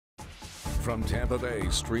From Tampa Bay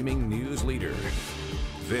streaming news leader,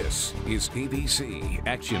 this is ABC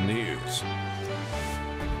Action News.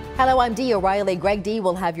 Hello, I'm Dee O'Reilly. Greg D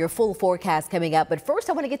will have your full forecast coming up. But first,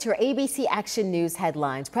 I want to get to your ABC Action News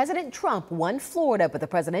headlines. President Trump won Florida, but the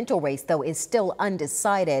presidential race, though, is still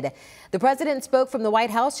undecided. The president spoke from the White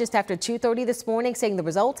House just after 2:30 this morning, saying the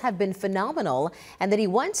results have been phenomenal and that he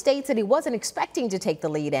won states that he wasn't expecting to take the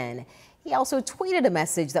lead in. He also tweeted a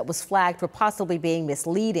message that was flagged for possibly being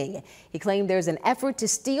misleading. He claimed there's an effort to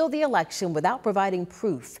steal the election without providing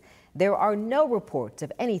proof. There are no reports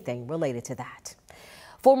of anything related to that.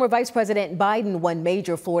 Former Vice President Biden won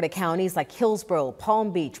major Florida counties like Hillsborough,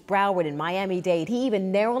 Palm Beach, Broward, and Miami-Dade. He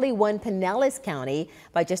even narrowly won Pinellas County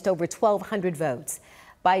by just over 1,200 votes.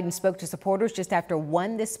 Biden spoke to supporters just after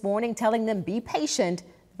 1 this morning, telling them be patient.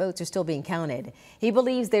 Votes are still being counted. He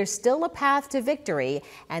believes there's still a path to victory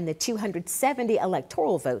and the 270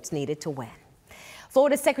 electoral votes needed to win.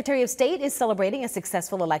 Florida's Secretary of State is celebrating a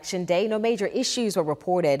successful election day. No major issues were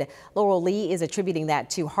reported. Laurel Lee is attributing that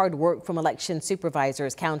to hard work from election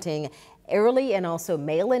supervisors counting early and also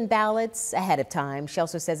mail-in ballots ahead of time. She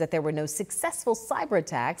also says that there were no successful cyber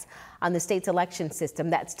attacks on the state's election system.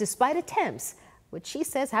 That's despite attempts, which she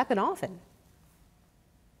says happen often.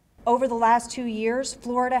 Over the last 2 years,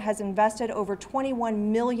 Florida has invested over $21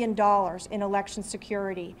 million in election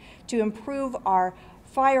security to improve our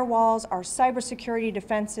firewalls, our cybersecurity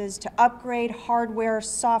defenses, to upgrade hardware,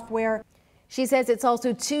 software. She says it's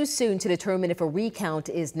also too soon to determine if a recount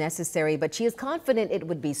is necessary, but she is confident it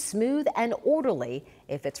would be smooth and orderly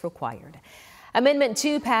if it's required. Amendment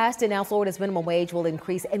 2 passed, and now Florida's minimum wage will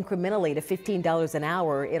increase incrementally to $15 an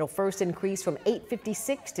hour. It'll first increase from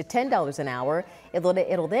 $8.56 to $10 an hour.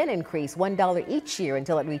 It'll then increase $1 each year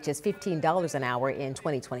until it reaches $15 an hour in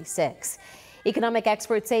 2026. Economic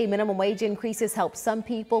experts say minimum wage increases help some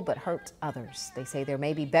people but hurt others. They say there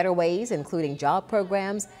may be better ways, including job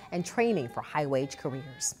programs and training for high-wage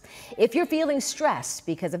careers. If you're feeling stressed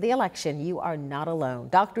because of the election, you are not alone.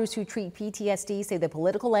 Doctors who treat PTSD say the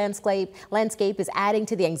political landscape is adding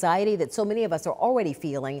to the anxiety that so many of us are already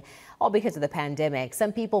feeling, all because of the pandemic.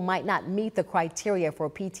 Some people might not meet the criteria for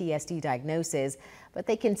a PTSD diagnosis, but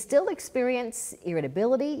they can still experience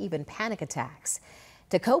irritability, even panic attacks.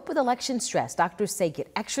 To cope with election stress, doctors say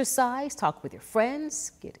get exercise, talk with your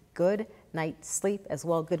friends, get a good night's sleep as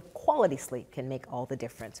well. Good quality sleep can make all the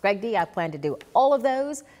difference. Greg D, I plan to do all of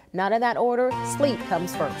those, not in that order. Sleep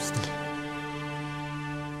comes first.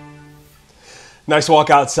 Nice walk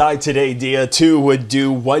outside today, Dia. 2 would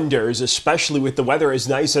do wonders, especially with the weather as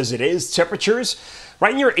nice as it is. Temperatures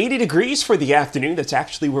right near 80 degrees for the afternoon. That's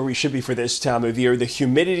actually where we should be for this time of year. The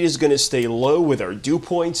humidity is going to stay low with our dew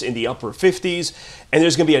points in the upper 50s. And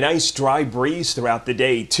there's going to be a nice dry breeze throughout the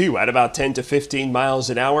day, too, at about 10 to 15 miles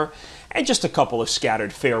an hour. And just a couple of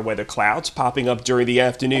scattered fair weather clouds popping up during the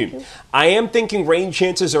afternoon. I am thinking rain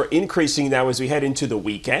chances are increasing now as we head into the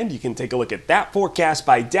weekend. You can take a look at that forecast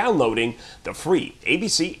by downloading the free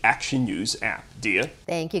ABC Action News app. Dia?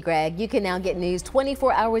 Thank you, Greg. You can now get news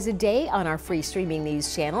 24 hours a day on our free streaming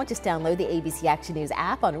news channel. Just download the ABC Action News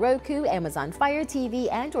app on Roku, Amazon Fire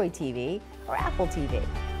TV, Android TV, or Apple TV.